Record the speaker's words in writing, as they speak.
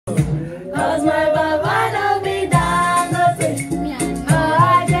Cause my Baba don't be down.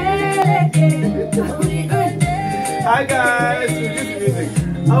 Hi guys, this is music.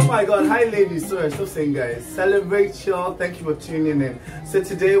 Oh my god, hi ladies. Sorry, stop saying guys. Celebrate y'all. Thank you for tuning in. So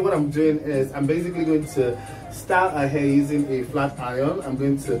today what I'm doing is I'm basically going to style our hair using a flat iron. I'm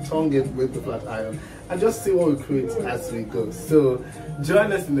going to tongue it with the flat iron and just see what we create as we go. So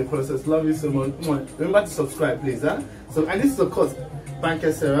join us in the process. Love you so much. Remember to subscribe please, huh? So, and this is of course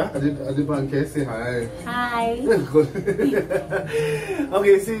Banker Sarah. I did Banker. Say hi. Hi.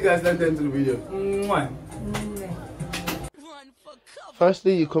 Okay, see you guys. Let's get into the video.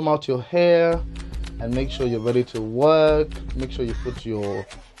 Firstly, you comb out your hair and make sure you're ready to work. Make sure you put your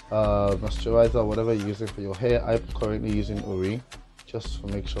moisturizer, whatever you're using for your hair. I'm currently using Uri, just to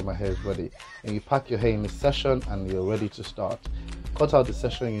make sure my hair is ready. And you pack your hair in the session and you're ready to start. Cut out the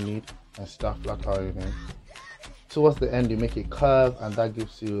section you need and start flat ironing. Towards the end, you make a curve and that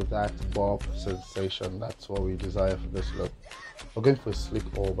gives you that bob sensation. That's what we desire for this look. We're going for a slick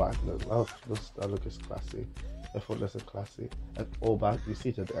all back look. Oh, that look is classy. Effortless and classy. And all back, you see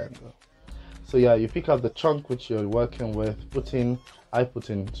it at the end though. So yeah, you pick up the chunk which you're working with. I put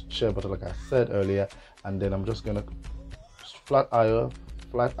in shea butter like I said earlier, and then I'm just gonna flat iron,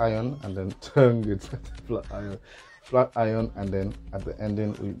 and then turn it flat iron, and then at the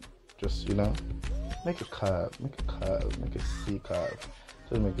ending we just, you know, make a curve, make a C curve,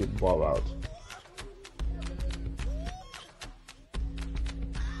 just make it bob out.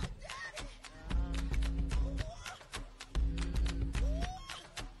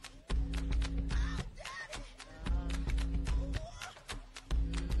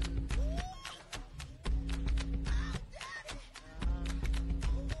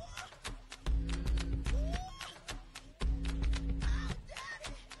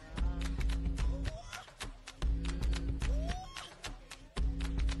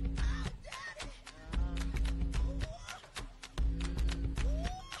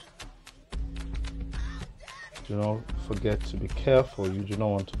 Do not forget to be careful. You do not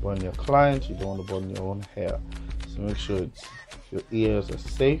want to burn your client, you don't want to burn your own hair. So make sure your ears are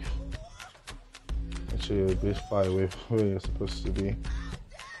safe. Make sure you're a bit far away from where you're supposed to be.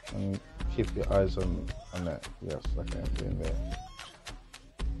 And keep your eyes on that. Yes, like I'm doing there.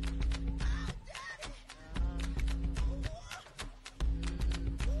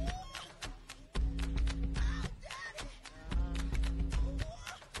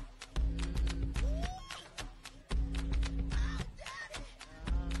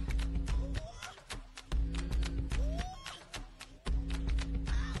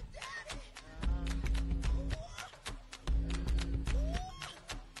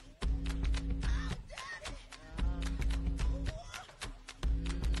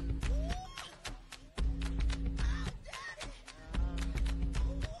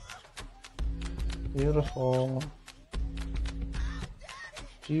 Beautiful,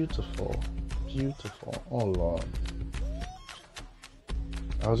 beautiful, beautiful. Oh Lord,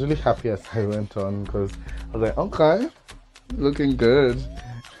 I was really happy as I went on because I was like, okay, looking good.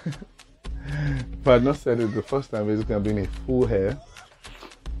 But I'd not said it the first time. Basically, I'm doing a full hair,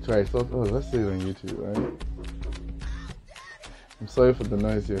 so I thought, oh, let's see it on YouTube, right? I'm sorry for the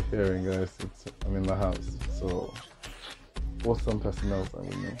noise you're hearing, guys. I'm in the house, so what's some personnel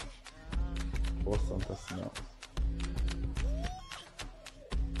with me? Or some personnel.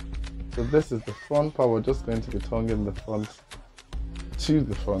 So this is the front part. We're just going to be tonguing the front to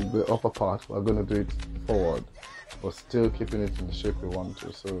the front, the upper part. We're going to do it forward, but still keeping it in the shape we want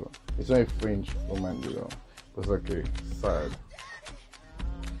to. So it's not a fringe, don't mind you know. It's like a side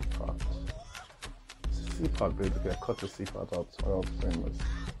part. It's a C part basically. I cut the C part out so all the same as.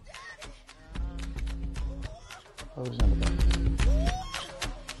 How was it?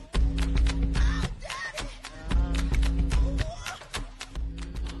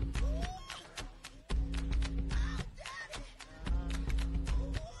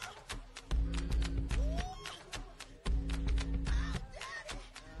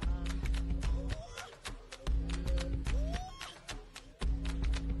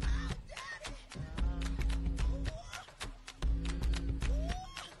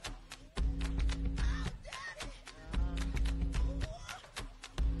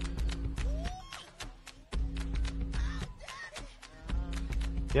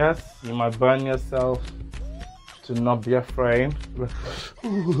 Yes, you might burn yourself. To not be afraid.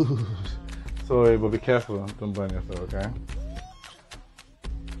 Sorry, but be careful. Don't burn yourself, okay?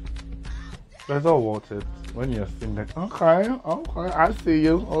 But it's all worth it. When you're seeing like, okay, I see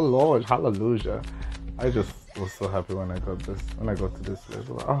you. Oh Lord, hallelujah. I just was so happy when I got this. When I got to this place, I was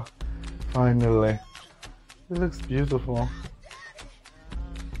like, oh, finally. It looks beautiful.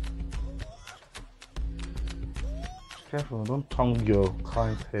 Careful, don't tongue your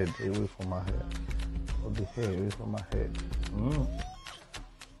client's head away from my hair. Or the hair away from my head.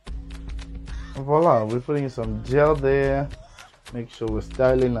 And voila, we're putting some gel there. Make sure we're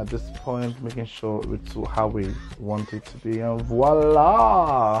styling at this point, making sure it's how we want it to be. And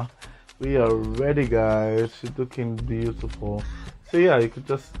voila! We are ready, guys. She's looking beautiful. So yeah, you could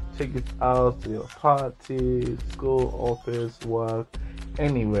just take it out to your party, school, office, work,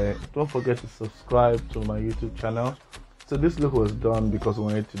 anywhere. Don't forget to subscribe to my YouTube channel. So this look was done because we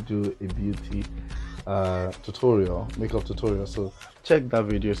wanted to do a beauty tutorial, makeup tutorial. So check that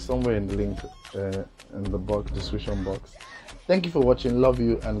video somewhere in the link in the description box. Thank you for watching. Love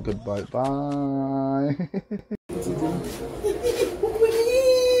you and goodbye. Bye.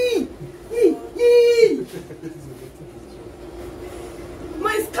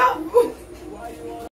 My scalp.